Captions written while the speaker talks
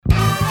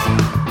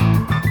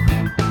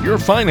Your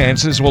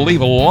finances will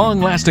leave a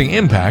long-lasting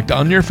impact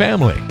on your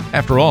family.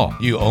 After all,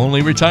 you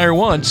only retire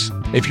once.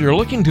 If you're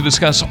looking to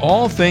discuss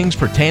all things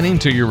pertaining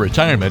to your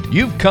retirement,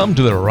 you've come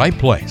to the right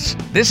place.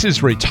 This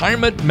is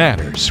Retirement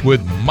Matters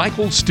with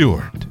Michael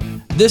Stewart.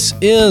 This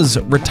is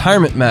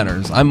Retirement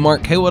Matters. I'm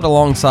Mark Haywood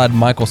alongside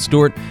Michael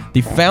Stewart,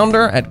 the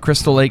founder at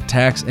Crystal Lake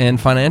Tax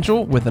and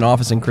Financial with an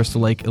office in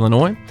Crystal Lake,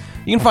 Illinois.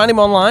 You can find him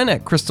online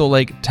at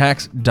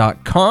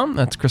crystallaketax.com.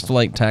 That's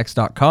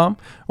crystallaketax.com.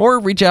 Or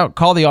reach out,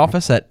 call the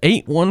office at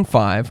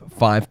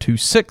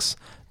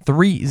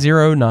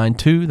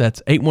 815-526-3092.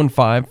 That's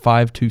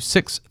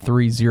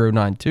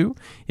 815-526-3092.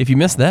 If you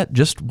missed that,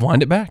 just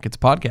wind it back. It's a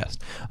podcast.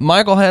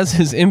 Michael has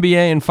his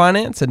MBA in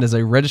finance and is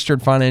a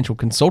registered financial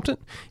consultant.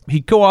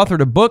 He co-authored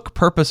a book,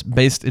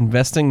 Purpose-Based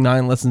Investing,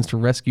 9 Lessons to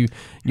Rescue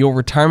Your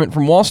Retirement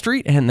from Wall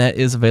Street, and that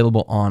is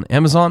available on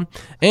Amazon.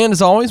 And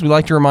as always, we'd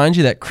like to remind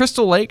you that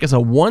Crystal Lake is a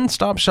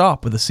one-stop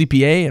shop with a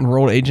CPA,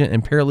 enrolled agent,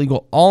 and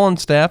paralegal all on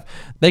staff.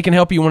 They can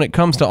help you when it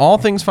comes to all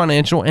things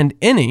financial and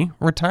any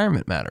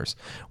retirement matters.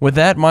 With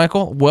that,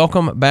 Michael,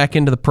 welcome back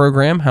into the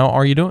program. How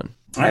are you doing?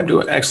 I'm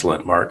doing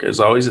excellent, Mark. As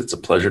always, it's a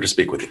pleasure to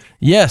speak with you.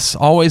 Yes,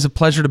 always a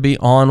pleasure to be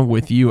on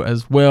with you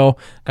as well.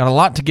 Got a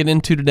lot to get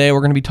into today.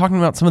 We're going to be talking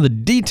about some of the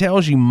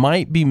details you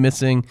might be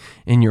missing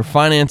in your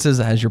finances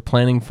as you're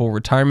planning for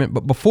retirement.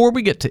 But before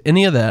we get to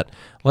any of that,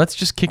 let's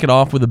just kick it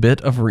off with a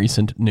bit of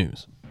recent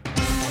news.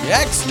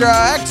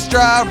 Extra,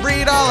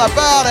 read all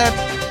about it.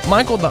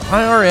 Michael, the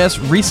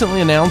IRS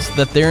recently announced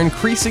that they're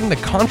increasing the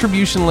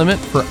contribution limit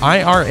for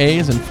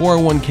IRAs and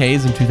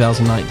 401ks in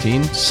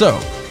 2019. So,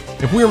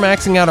 if we were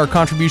maxing out our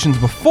contributions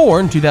before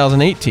in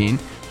 2018,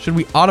 should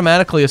we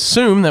automatically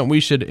assume that we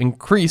should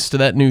increase to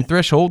that new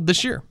threshold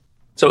this year?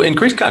 So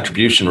increased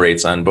contribution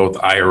rates on both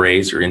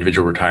IRAs or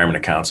individual retirement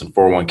accounts and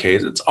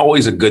 401ks, it's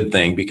always a good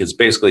thing because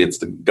basically it's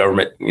the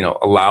government,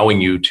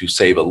 allowing you to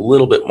save a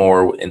little bit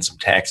more in some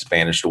tax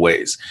advantaged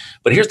ways.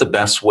 But here's the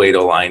best way to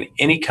align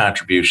any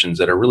contributions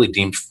that are really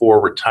deemed for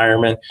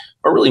retirement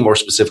or really more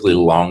specifically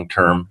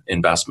long-term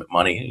investment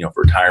money,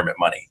 for retirement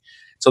money.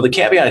 So the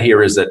caveat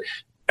here is that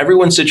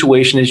everyone's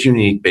situation is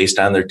unique based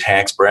on their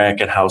tax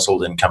bracket,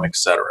 household income, et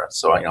cetera.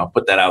 So I'll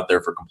put that out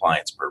there for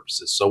compliance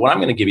purposes. So what I'm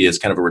going to give you is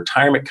kind of a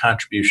retirement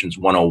contributions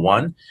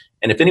 101.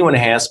 And if anyone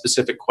has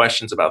specific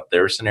questions about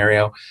their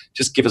scenario,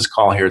 just give us a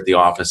call here at the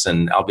office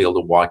and I'll be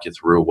able to walk you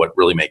through what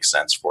really makes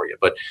sense for you.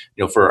 But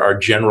for our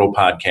general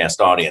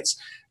podcast audience,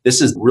 this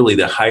is really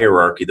the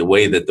hierarchy, the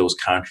way that those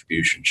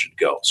contributions should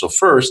go. So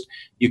first,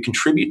 you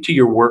contribute to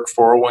your work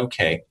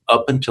 401k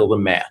up until the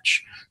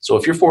match. So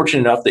if you're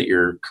fortunate enough that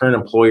your current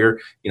employer,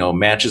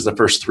 matches the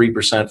first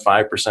 3%, 5%,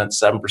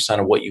 7%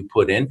 of what you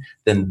put in,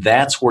 then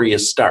that's where you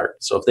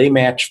start. So if they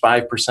match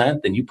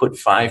 5%, then you put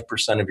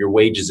 5% of your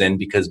wages in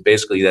because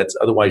basically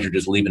otherwise you're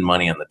just leaving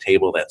money on the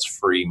table. That's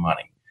free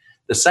money.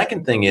 The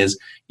second thing is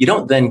you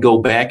don't then go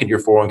back into your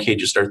 401k,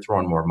 just start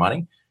throwing more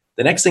money.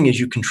 The next thing is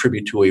you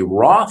contribute to a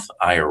Roth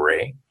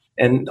IRA.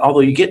 And although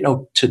you get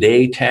no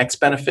today tax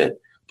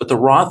benefit, but the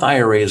Roth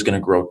IRA is going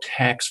to grow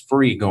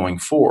tax-free going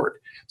forward.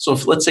 So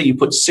if let's say you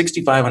put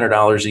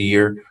 $6,500 a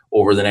year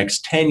over the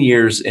next 10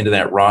 years into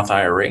that Roth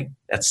IRA,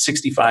 that's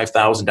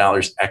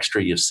 $65,000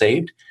 extra you've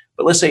saved.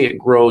 But let's say it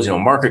grows,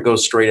 market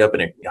goes straight up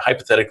and it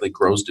hypothetically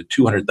grows to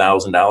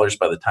 $200,000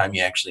 by the time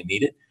you actually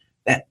need it.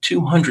 That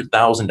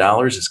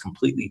 $200,000 is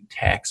completely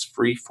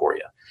tax-free for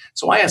you.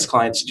 So I ask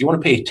clients, do you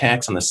want to pay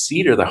tax on the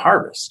seed or the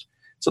harvest?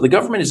 So the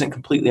government isn't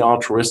completely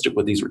altruistic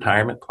with these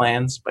retirement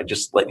plans by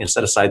just letting you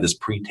set aside this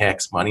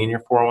pre-tax money in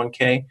your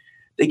 401k.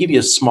 They give you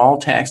a small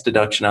tax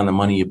deduction on the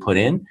money you put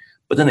in,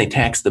 but then they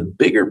tax the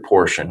bigger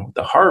portion,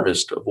 the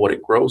harvest of what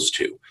it grows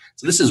to.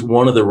 So this is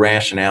one of the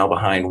rationale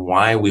behind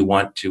why we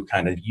want to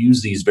kind of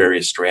use these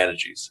various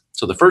strategies.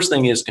 So the first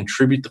thing is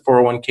contribute the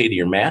 401k to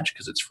your match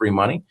because it's free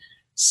money.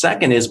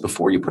 Second is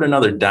before you put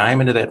another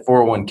dime into that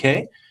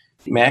 401k,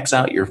 max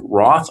out your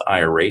Roth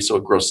IRA so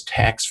it grows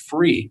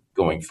tax-free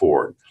going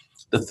forward.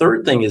 The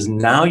third thing is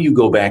now you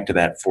go back to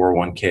that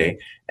 401k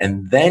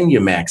and then you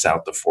max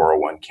out the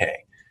 401k.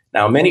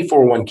 Now, many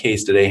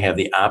 401ks today have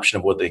the option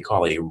of what they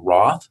call a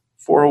Roth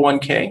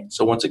 401k.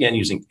 So once again,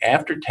 using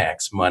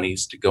after-tax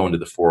monies to go into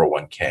the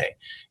 401k.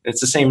 And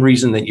it's the same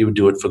reason that you would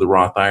do it for the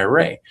Roth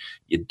IRA.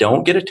 You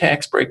don't get a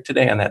tax break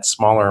today on that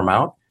smaller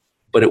amount,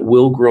 but it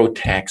will grow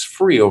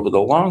tax-free over the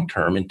long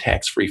term and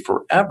tax-free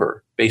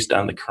forever based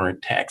on the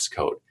current tax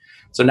code.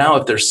 So now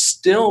if there's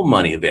still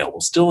money available,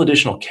 still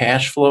additional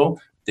cash flow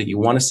that you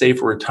want to save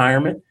for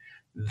retirement,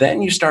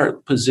 then you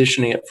start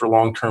positioning it for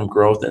long-term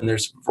growth. And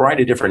there's a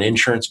variety of different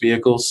insurance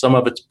vehicles. Some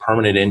of it's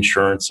permanent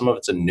insurance. Some of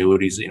it's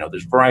annuities.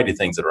 There's a variety of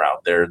things that are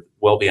out there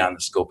well beyond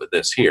the scope of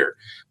this here,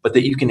 but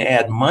that you can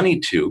add money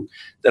to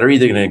that are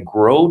either going to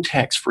grow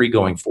tax-free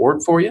going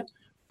forward for you,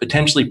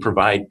 potentially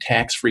provide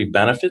tax-free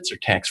benefits or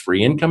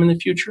tax-free income in the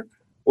future,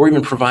 or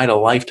even provide a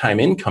lifetime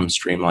income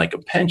stream like a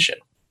pension.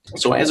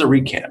 So as a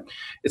recap,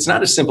 it's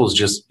not as simple as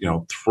just,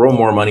 throw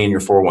more money in your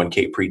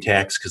 401k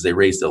pre-tax because they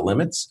raised the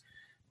limits.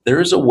 There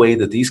is a way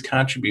that these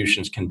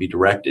contributions can be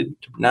directed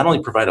to not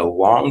only provide a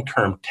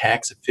long-term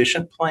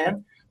tax-efficient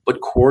plan,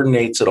 but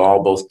coordinates it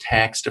all, both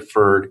tax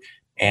deferred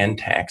and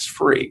tax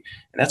free.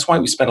 And that's why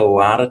we spend a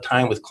lot of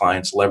time with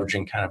clients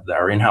leveraging kind of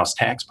our in-house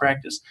tax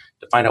practice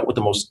to find out what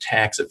the most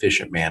tax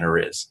efficient manner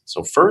is.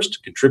 So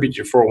first, contribute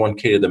your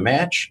 401k to the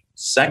match.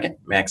 Second,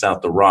 max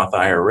out the Roth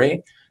IRA.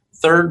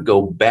 Third,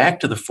 go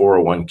back to the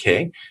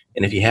 401k.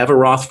 And if you have a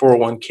Roth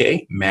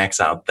 401k, max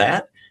out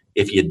that.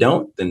 If you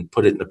don't, then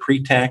put it in the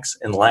pre-tax.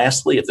 And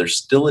lastly, if there's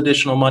still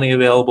additional money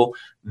available,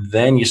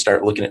 then you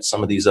start looking at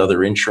some of these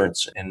other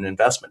insurance and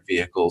investment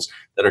vehicles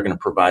that are going to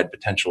provide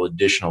potential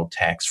additional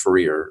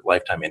tax-free or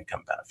lifetime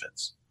income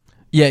benefits.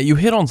 Yeah, you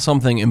hit on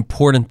something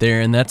important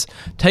there, and that's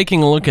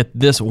taking a look at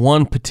this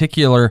one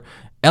particular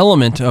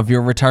element of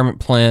your retirement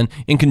plan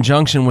in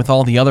conjunction with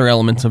all the other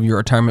elements of your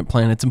retirement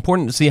plan. It's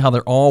important to see how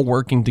they're all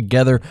working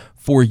together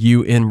for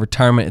you in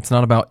retirement. It's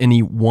not about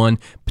any one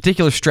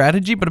particular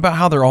strategy, but about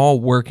how they're all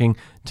working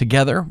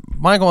together.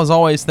 Michael, as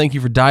always, thank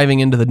you for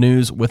diving into the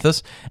news with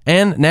us.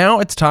 And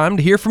now it's time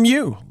to hear from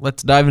you.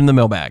 Let's dive into the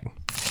mailbag.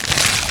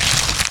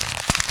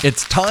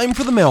 It's time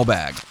for the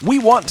mailbag. We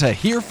want to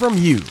hear from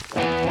you.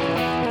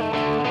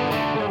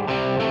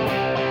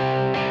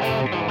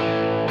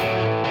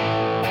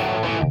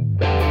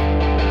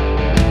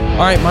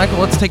 All right, Michael,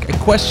 let's take a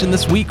question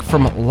this week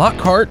from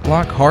Lockhart.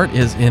 Lockhart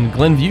is in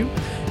Glenview,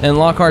 and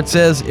Lockhart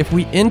says, if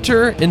we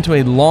enter into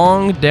a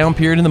long down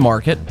period in the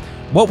market,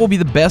 what will be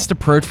the best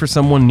approach for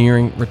someone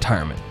nearing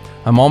retirement?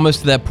 I'm almost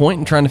to that point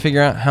and trying to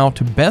figure out how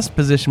to best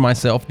position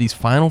myself these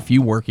final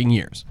few working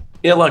years.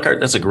 Yeah, Lockhart,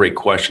 that's a great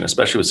question,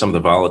 especially with some of the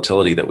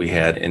volatility that we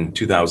had in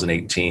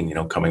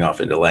 2018, coming off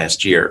into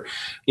last year.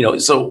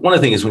 So one of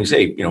the things is when you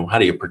say, how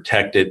do you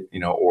protect it,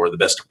 or the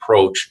best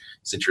approach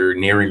since you're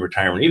nearing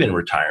retirement, even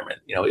retirement,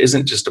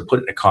 isn't just to put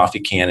it in a coffee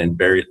can and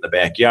bury it in the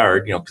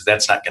backyard, because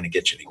that's not going to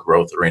get you any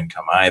growth or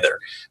income either.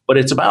 But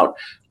it's about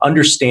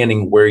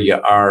understanding where you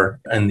are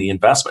in the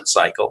investment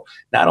cycle,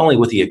 not only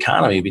with the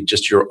economy, but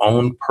just your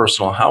own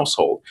personal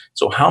household.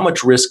 So how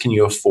much risk can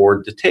you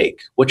afford to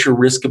take? What's your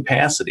risk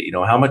capacity?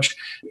 How much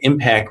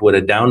impact would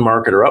a down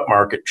market or up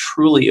market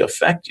truly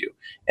affect you?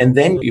 And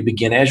then you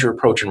begin, as you're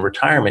approaching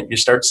retirement, you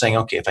start saying,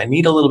 okay, if I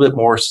need a little bit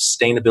more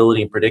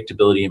sustainability and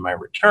predictability in my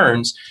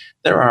returns,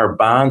 there are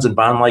bonds and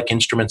bond-like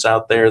instruments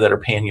out there that are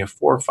paying you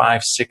 4,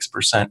 5,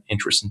 6%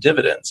 interest and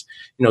dividends,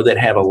 that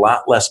have a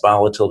lot less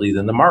volatility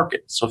than the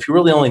market. So if you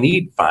really only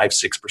need 5,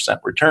 6%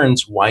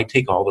 returns, why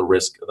take all the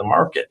risk of the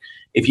market?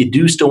 If you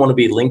do still want to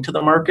be linked to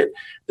the market,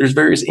 there's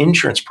various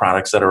insurance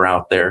products that are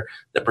out there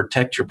that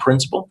protect your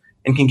principal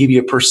and can give you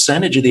a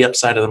percentage of the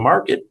upside of the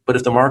market. But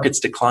if the markets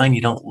decline,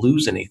 you don't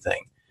lose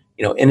anything.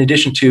 In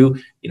addition to,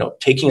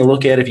 taking a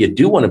look at, if you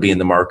do want to be in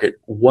the market,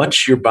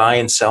 what's your buy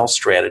and sell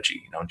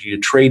strategy? Do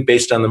you trade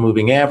based on the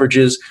moving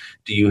averages?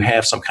 Do you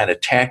have some kind of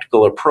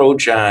tactical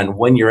approach on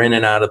when you're in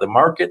and out of the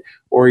market?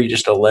 Or are you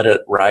just a let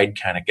it ride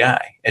kind of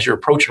guy? As you're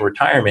approaching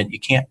retirement,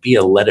 you can't be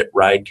a let it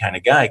ride kind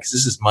of guy because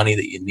this is money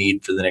that you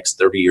need for the next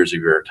 30 years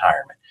of your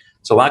retirement.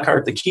 So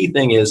Lockhart, the key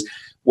thing is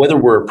whether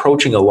we're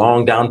approaching a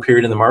long down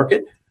period in the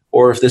market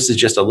or if this is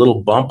just a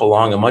little bump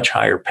along a much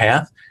higher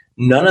path,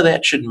 none of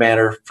that should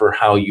matter for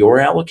how you're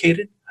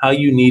allocated. How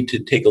you need to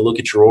take a look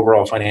at your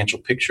overall financial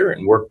picture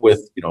and work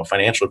with, a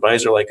financial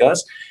advisor like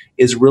us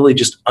is really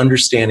just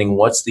understanding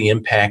what's the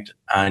impact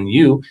on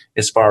you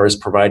as far as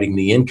providing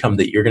the income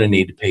that you're going to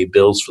need to pay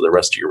bills for the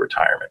rest of your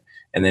retirement.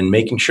 And then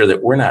making sure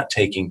that we're not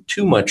taking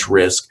too much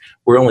risk.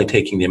 We're only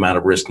taking the amount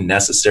of risk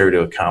necessary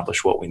to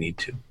accomplish what we need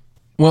to.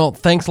 Well,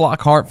 thanks,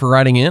 Lockhart, for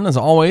writing in. As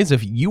always,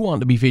 if you want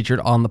to be featured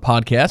on the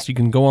podcast, you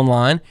can go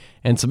online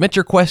and submit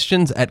your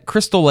questions at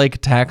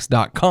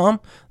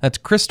crystallaketax.com. That's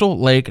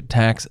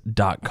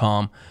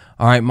crystallaketax.com.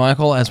 All right,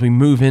 Michael, as we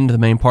move into the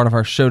main part of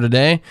our show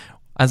today,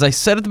 as I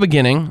said at the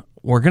beginning,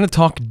 we're going to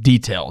talk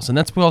details, and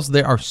that's because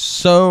they are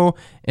so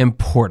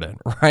important,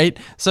 right?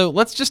 So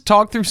let's just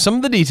talk through some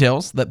of the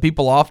details that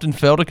people often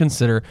fail to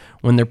consider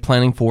when they're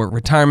planning for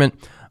retirement.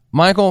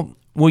 Michael,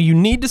 will you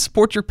need to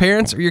support your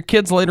parents or your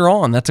kids later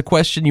on? That's a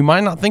question you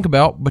might not think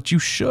about, but you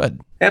should.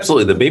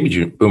 Absolutely. The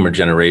baby boomer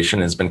generation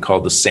has been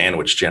called the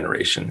sandwich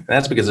generation. And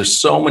that's because there's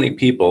so many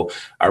people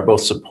are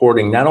both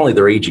supporting not only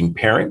their aging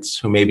parents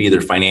who maybe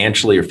either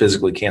financially or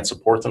physically can't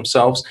support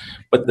themselves,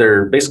 but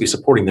they're basically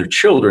supporting their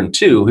children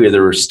too, who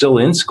either are still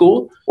in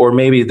school or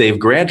maybe they've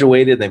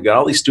graduated and they've got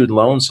all these student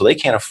loans, so they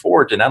can't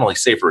afford to not only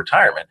save for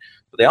retirement,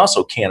 but they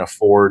also can't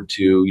afford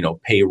to,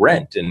 pay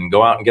rent and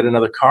go out and get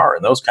another car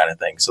and those kind of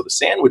things. So the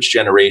sandwich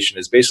generation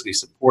is basically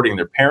supporting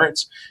their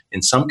parents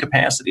in some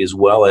capacity as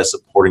well as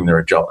supporting their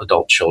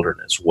adult children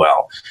as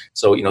well.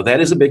 So, that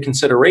is a big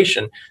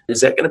consideration.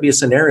 Is that going to be a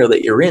scenario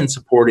that you're in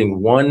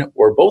supporting one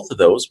or both of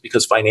those?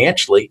 Because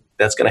financially,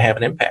 that's going to have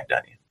an impact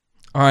on you.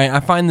 All right, I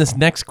find this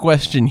next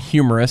question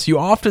humorous. You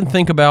often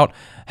think about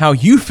how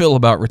you feel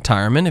about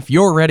retirement if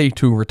you're ready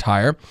to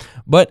retire,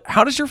 but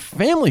how does your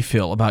family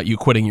feel about you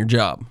quitting your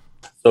job?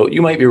 So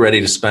you might be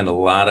ready to spend a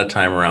lot of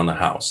time around the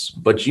house,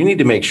 but you need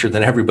to make sure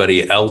that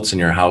everybody else in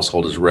your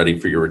household is ready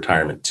for your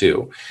retirement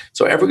too.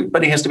 So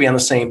everybody has to be on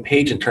the same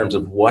page in terms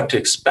of what to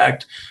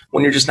expect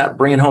when you're just not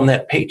bringing home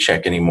that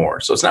paycheck anymore.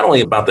 So it's not only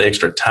about the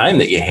extra time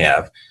that you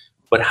have,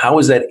 but how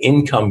is that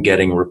income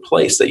getting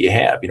replaced that you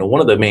have?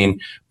 One of the main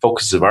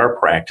focuses of our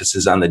practice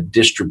is on the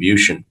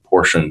distribution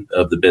portion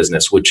of the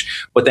business,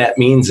 which what that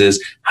means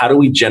is how do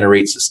we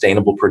generate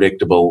sustainable,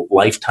 predictable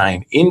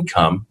lifetime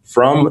income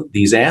from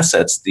these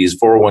assets, these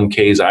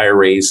 401ks,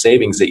 IRAs,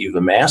 savings that you've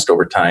amassed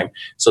over time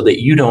so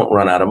that you don't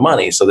run out of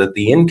money, so that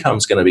the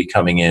income's going to be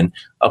coming in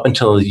up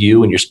until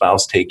you and your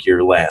spouse take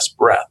your last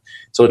breath.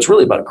 So it's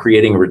really about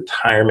creating a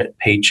retirement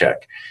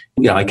paycheck.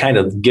 I kind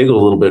of giggle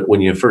a little bit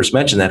when you first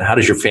mentioned that. How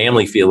does your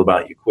family feel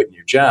about you quitting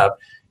your job?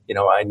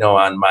 I know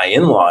on my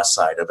in-law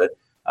side of it,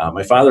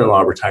 my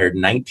father-in-law retired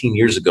 19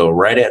 years ago,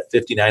 right at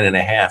 59 and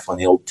a half when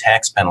the old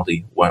tax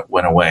penalty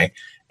went away.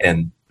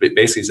 And it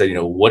basically said,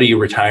 what are you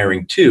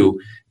retiring to?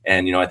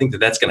 And, I think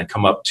that's going to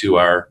come up to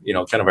our,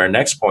 kind of our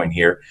next point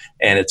here.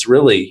 And it's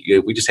really,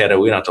 we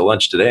went out to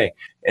lunch today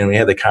and we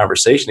had the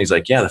conversation. He's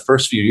like, yeah, the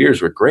first few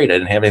years were great. I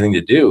didn't have anything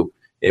to do.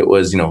 It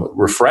was,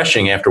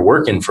 refreshing after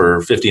working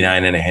for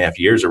 59 and a half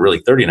years, or really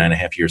 39 and a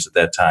half years at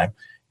that time.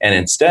 And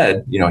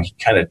instead, he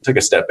kind of took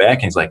a step back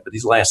and he's like, but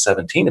these last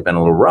 17 have been a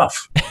little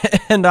rough.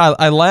 And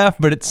I laugh,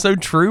 but it's so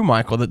true,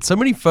 Michael, that so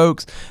many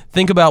folks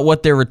think about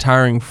what they're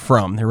retiring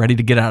from. They're ready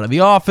to get out of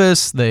the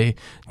office. They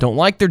don't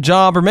like their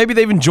job, or maybe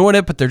they've enjoyed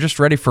it, but they're just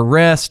ready for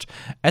rest.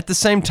 At the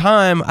same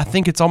time, I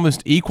think it's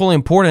almost equally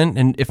important,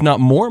 and if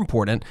not more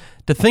important,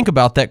 to think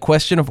about that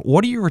question of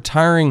what are you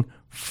retiring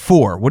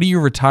for? What are you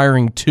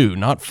retiring to,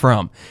 not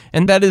from?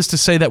 And that is to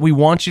say that we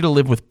want you to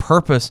live with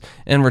purpose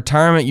in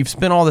retirement. You've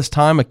spent all this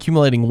time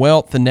accumulating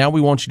wealth, and now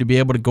we want you to be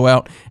able to go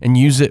out and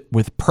use it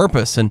with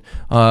purpose and,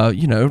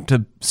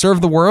 to serve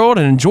the world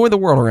and enjoy the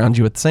world around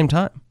you at the same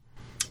time.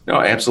 No,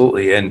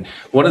 absolutely. And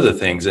one of the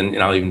things, and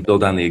I'll even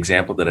build on the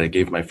example that I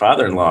gave my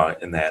father-in-law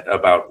in that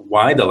about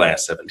why the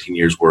last 17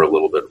 years were a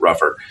little bit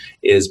rougher,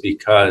 is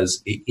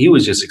because he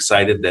was just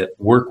excited that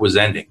work was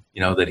ending,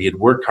 that he had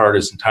worked hard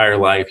his entire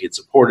life. He had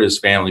supported his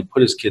family,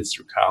 put his kids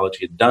through college.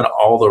 He had done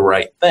all the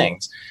right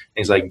things.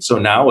 And he's like, so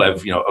now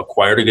I've,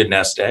 acquired a good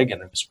nest egg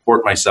and I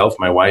support myself,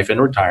 my wife in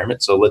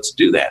retirement. So let's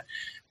do that.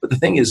 But the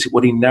thing is,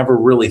 what he never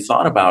really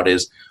thought about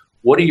is,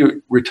 what are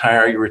you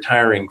retiring? Are you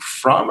retiring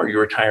from, or are you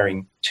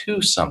retiring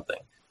to something?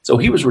 So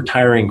he was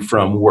retiring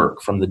from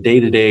work, from the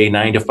day-to-day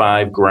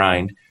 9-to-5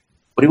 grind,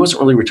 but he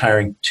wasn't really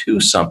retiring to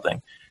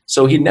something.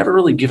 So he'd never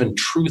really given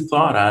true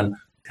thought on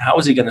how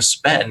is he going to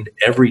spend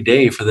every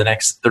day for the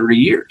next 30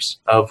 years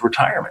of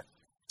retirement.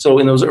 So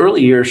in those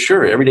early years,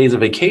 sure, every day is a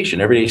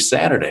vacation, every day is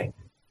Saturday.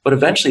 But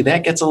eventually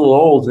that gets a little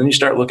old. And then you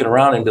start looking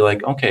around and be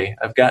like, okay,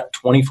 I've got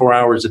 24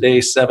 hours a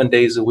day, 7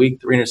 days a week,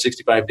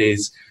 365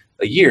 days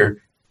a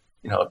year.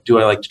 Do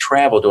I like to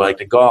travel? Do I like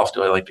to golf?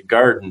 Do I like to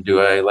garden?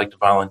 Do I like to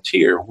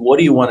volunteer? What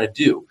do you want to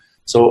do?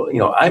 So,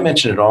 I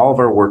mentioned at all of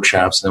our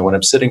workshops, and when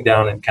I'm sitting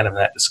down in kind of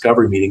that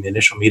discovery meeting, the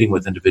initial meeting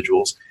with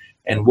individuals,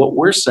 and what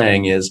we're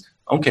saying is,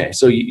 okay,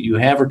 so you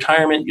have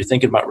retirement, you're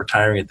thinking about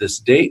retiring at this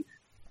date.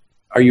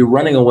 Are you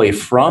running away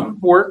from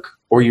work,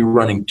 or are you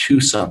running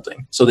to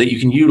something so that you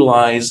can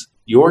utilize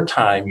your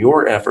time,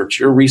 your efforts,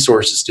 your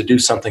resources to do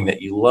something that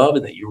you love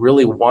and that you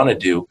really want to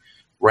do,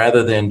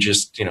 rather than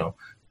just,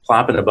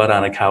 plopping a butt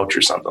on a couch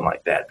or something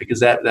like that, because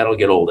that'll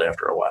get old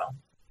after a while.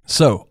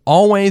 So,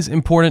 always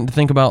important to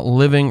think about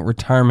living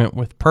retirement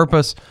with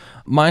purpose.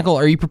 Michael,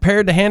 are you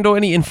prepared to handle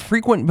any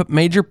infrequent but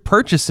major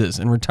purchases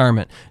in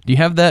retirement? Do you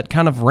have that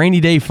kind of rainy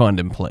day fund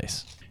in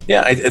place?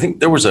 Yeah, I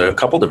think there was a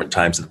couple different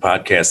times in the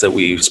podcast that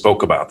we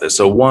spoke about this.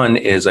 So one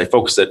is I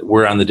focused that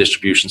we're on the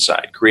distribution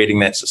side, creating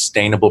that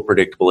sustainable,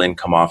 predictable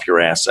income off your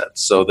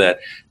assets, so that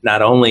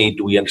not only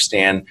do we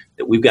understand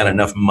that we've got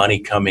enough money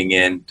coming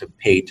in to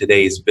pay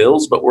today's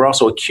bills, but we're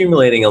also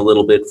accumulating a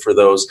little bit for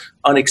those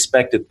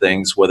unexpected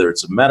things, whether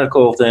it's a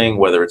medical thing,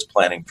 whether it's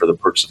planning for the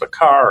purchase of a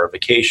car or a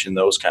vacation,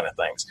 those kind of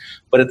things.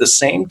 But at the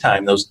same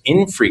time, those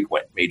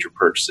infrequent major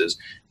purchases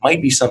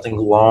might be something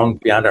long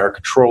beyond our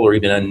control or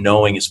even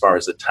unknowing as far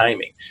as the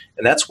timing.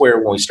 And that's where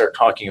when we start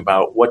talking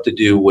about what to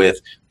do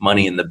with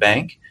money in the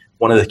bank,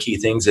 one of the key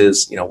things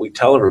is, we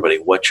tell everybody,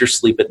 what's your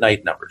sleep at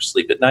night number?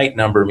 Sleep at night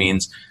number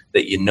means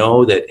that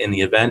that in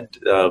the event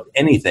of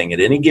anything at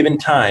any given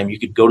time, you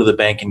could go to the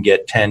bank and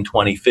get 10,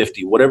 20,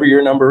 50, whatever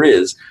your number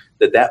is,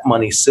 that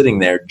money's sitting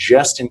there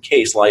just in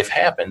case life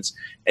happens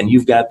and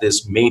you've got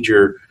this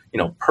major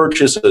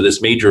purchase or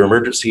this major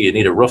emergency, you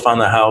need a roof on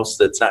the house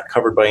that's not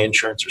covered by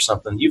insurance or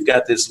something. You've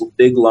got this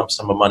big lump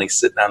sum of money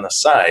sitting on the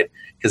side,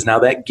 because now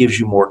that gives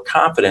you more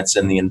confidence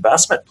in the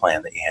investment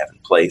plan that you have in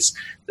place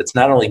that's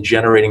not only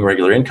generating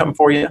regular income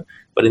for you,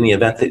 but in the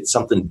event that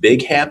something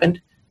big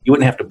happened, you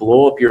wouldn't have to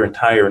blow up your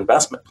entire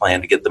investment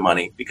plan to get the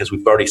money, because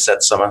we've already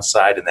set some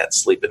aside in that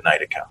sleep at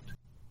night account.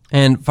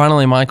 And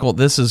finally, Michael,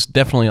 this is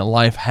definitely a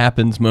life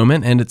happens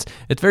moment, and it's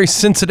very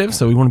sensitive,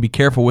 so we want to be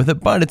careful with it,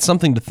 but it's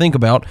something to think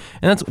about.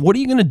 And that's, what are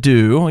you going to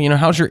do?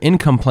 How's your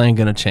income plan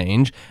going to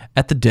change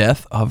at the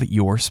death of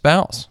your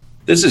spouse?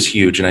 This is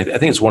huge, and I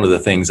think it's one of the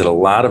things that a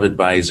lot of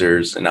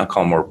advisors, and I'll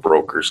call them more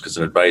brokers because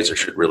an advisor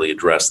should really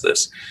address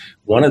this.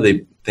 One of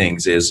the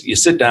things is you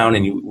sit down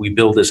and we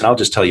build this, and I'll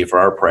just tell you for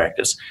our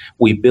practice,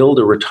 we build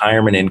a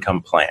retirement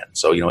income plan.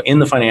 So, in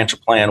the financial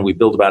plan, we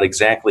build about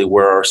exactly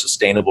where our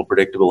sustainable,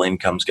 predictable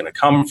income is going to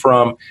come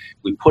from.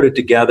 We put it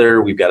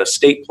together. We've got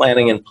estate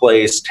planning in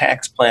place,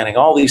 tax planning,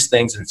 all these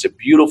things. And it's a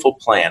beautiful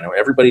plan.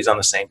 Everybody's on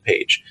the same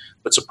page.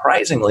 But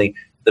surprisingly,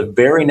 the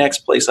very next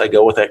place I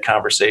go with that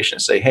conversation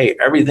is say, hey,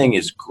 everything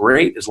is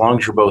great as long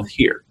as you're both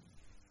here.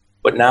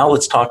 But now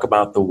let's talk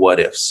about the what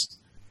ifs.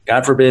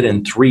 God forbid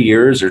in 3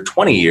 years or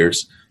 20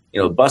 years,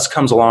 the bus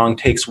comes along,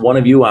 takes one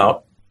of you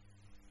out.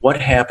 What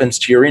happens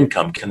to your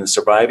income? Can the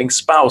surviving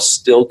spouse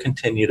still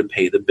continue to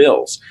pay the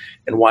bills?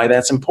 And why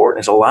that's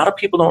important is a lot of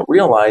people don't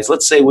realize,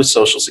 let's say with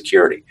Social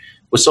Security.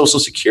 With Social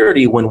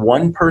Security, when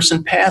one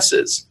person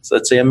passes, so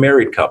let's say a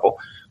married couple,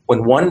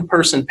 when one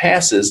person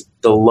passes,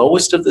 the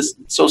lowest of the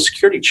Social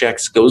Security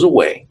checks goes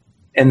away,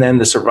 and then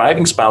the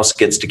surviving spouse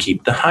gets to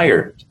keep the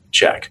higher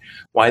check.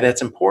 Why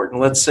that's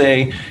important? Let's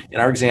say, in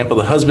our example,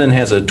 the husband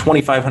has a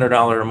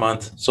 $2,500 a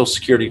month Social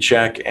Security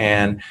check,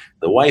 and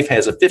the wife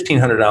has a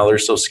 $1,500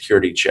 Social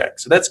Security check.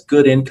 So that's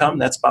good income.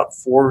 That's about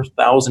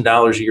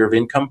 $4,000 a year of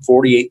income,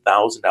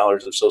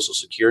 $48,000 of Social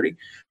Security.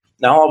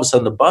 Now, all of a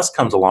sudden, the bus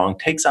comes along,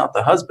 takes out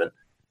the husband.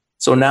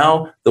 So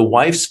now the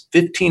wife's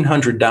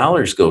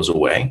 $1,500 goes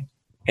away,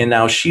 and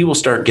now she will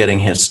start getting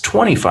his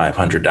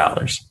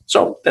 $2,500.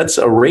 So that's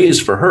a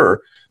raise for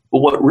her. But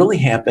what really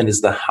happened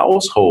is the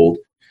household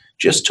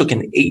just took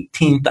an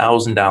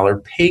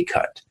 $18,000 pay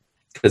cut,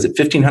 because at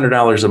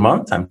 $1,500 a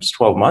month times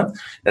 12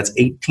 months, that's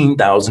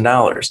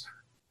 $18,000.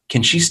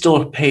 Can she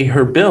still pay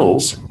her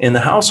bills in the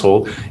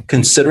household,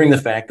 considering the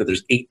fact that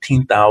there's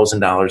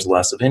 $18,000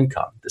 less of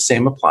income? The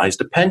same applies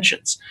to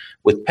pensions.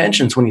 With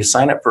pensions, when you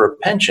sign up for a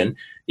pension,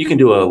 you can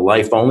do a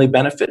life-only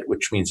benefit,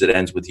 which means it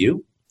ends with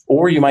you,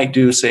 or you might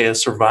do, say, a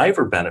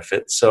survivor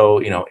benefit. So,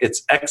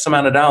 it's X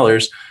amount of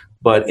dollars,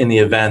 but in the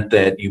event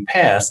that you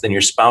pass, then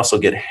your spouse will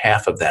get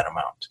half of that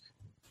amount.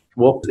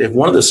 Well, if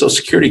one of the Social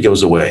Security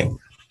goes away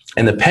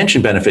and the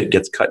pension benefit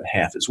gets cut in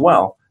half as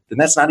well, then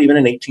that's not even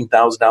an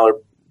 $18,000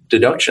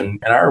 deduction.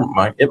 In our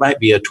mind, it might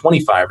be a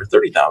 $25,000 or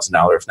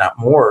 $30,000, if not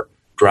more,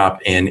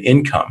 drop in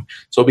income.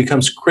 So it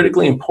becomes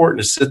critically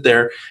important to sit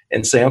there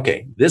and say,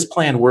 okay, this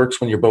plan works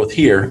when you're both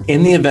here.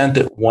 In the event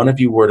that one of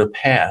you were to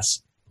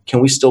pass, can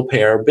we still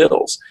pay our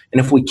bills?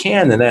 And if we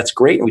can, then that's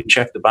great, and we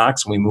check the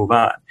box and we move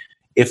on.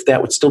 If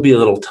that would still be a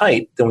little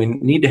tight, then we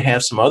need to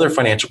have some other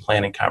financial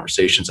planning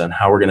conversations on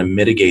how we're going to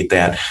mitigate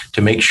that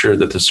to make sure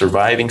that the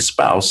surviving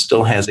spouse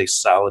still has a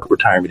solid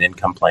retirement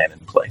income plan in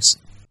place.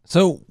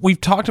 So we've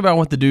talked about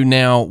what to do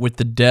now with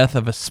the death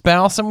of a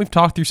spouse, and we've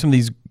talked through some of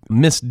these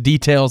missed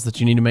details that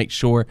you need to make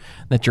sure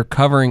that you're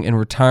covering in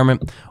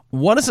retirement.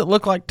 What does it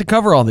look like to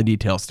cover all the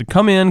details, to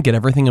come in, get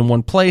everything in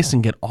one place,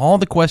 and get all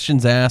the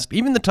questions asked,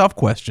 even the tough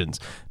questions,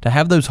 to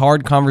have those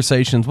hard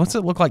conversations? What's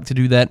it look like to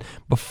do that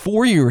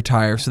before you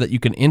retire so that you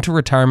can enter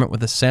retirement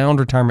with a sound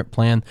retirement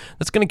plan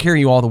that's going to carry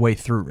you all the way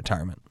through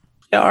retirement?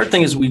 Yeah, our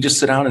thing is we just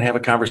sit down and have a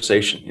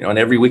conversation, and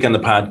every week on the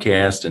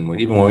podcast, and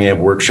even when we have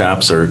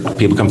workshops or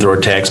people come through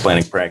our tax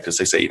planning practice,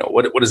 they say,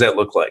 what does that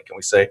look like? And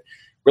we say,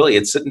 really,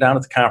 it's sitting down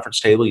at the conference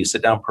table. You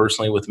sit down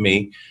personally with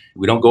me.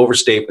 We don't go over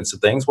statements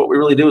and things. What we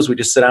really do is we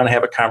just sit down and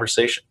have a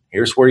conversation.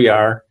 Here's where you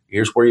are.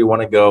 Here's where you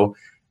want to go.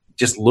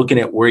 Just looking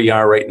at where you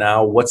are right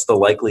now, what's the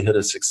likelihood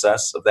of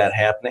success of that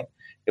happening?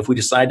 If we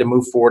decide to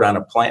move forward on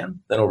a plan,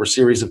 then over a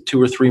series of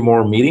 2 or 3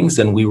 more meetings,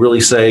 then we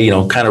really say,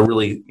 kind of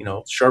really,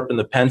 sharpen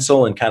the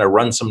pencil and kind of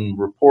run some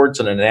reports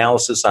and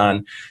analysis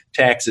on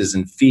taxes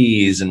and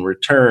fees and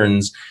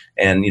returns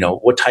and,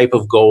 what type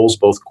of goals,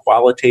 both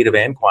qualitative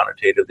and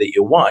quantitative, that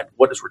you want.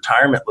 What does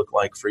retirement look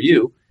like for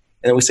you?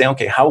 And then we say,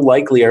 okay, how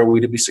likely are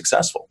we to be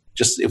successful?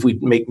 Just if we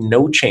make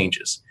no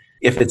changes.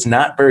 If it's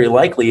not very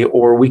likely,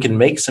 or we can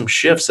make some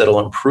shifts that'll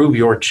improve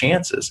your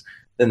chances,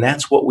 then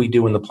that's what we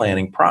do in the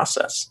planning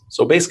process.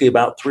 So basically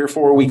about 3 or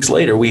 4 weeks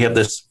later, we have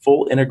this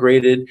full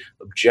integrated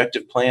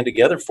objective plan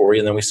together for you.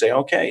 And then we say,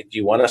 okay, do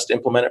you want us to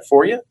implement it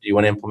for you? Do you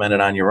want to implement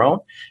it on your own?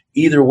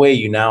 Either way,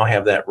 you now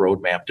have that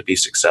roadmap to be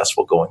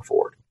successful going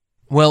forward.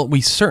 Well,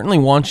 we certainly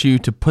want you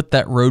to put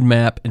that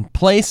roadmap in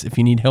place. If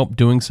you need help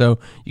doing so,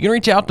 you can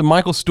reach out to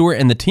Michael Stewart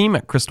and the team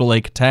at Crystal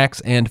Lake Tax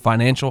and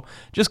Financial.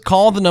 Just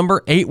call the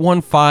number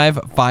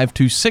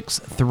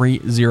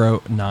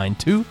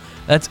 815-526-3092.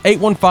 That's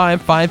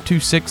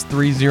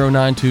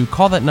 815-526-3092.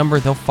 Call that number.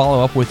 They'll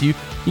follow up with you.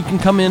 You can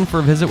come in for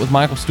a visit with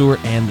Michael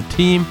Stewart and the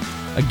team.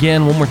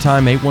 Again, one more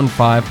time,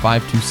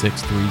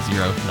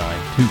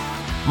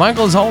 815-526-3092.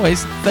 Michael, as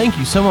always, thank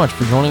you so much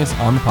for joining us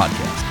on the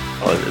podcast.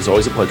 Well, it's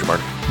always a pleasure, Mark.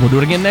 We'll do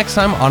it again next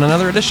time on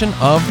another edition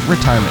of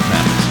Retirement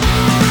Matters.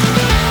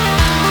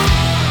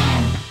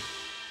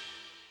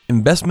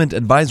 Investment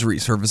advisory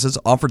services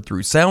offered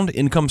through Sound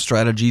Income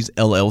Strategies,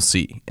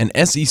 LLC, an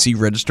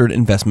SEC-registered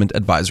investment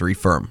advisory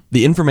firm.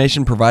 The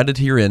information provided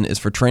herein is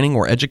for training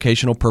or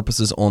educational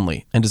purposes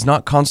only and does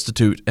not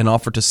constitute an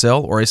offer to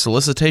sell or a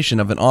solicitation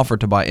of an offer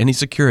to buy any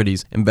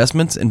securities,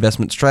 investments,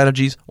 investment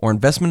strategies, or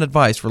investment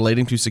advice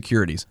relating to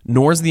securities,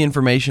 nor is the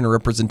information or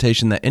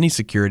representation that any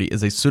security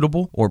is a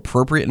suitable or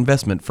appropriate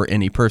investment for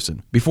any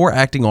person. Before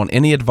acting on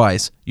any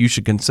advice, you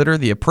should consider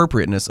the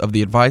appropriateness of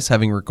the advice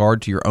having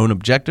regard to your own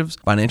objectives,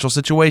 financial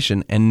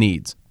situation, and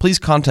needs. Please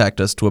contact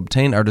us to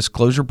obtain our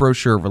disclosure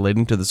brochure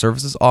relating to the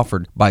services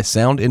offered by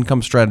Sound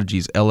Income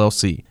Strategies,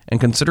 LLC, and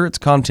consider its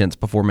contents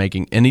before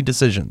making any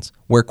decisions.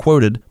 Where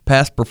quoted,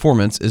 past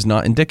performance is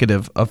not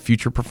indicative of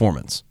future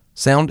performance.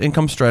 Sound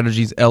Income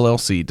Strategies,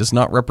 LLC does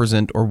not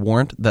represent or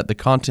warrant that the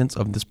contents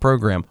of this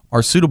program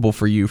are suitable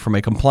for you from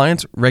a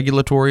compliance,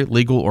 regulatory,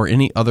 legal, or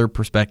any other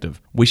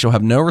perspective. We shall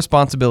have no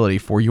responsibility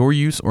for your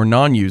use or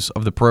non-use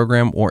of the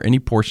program or any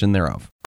portion thereof.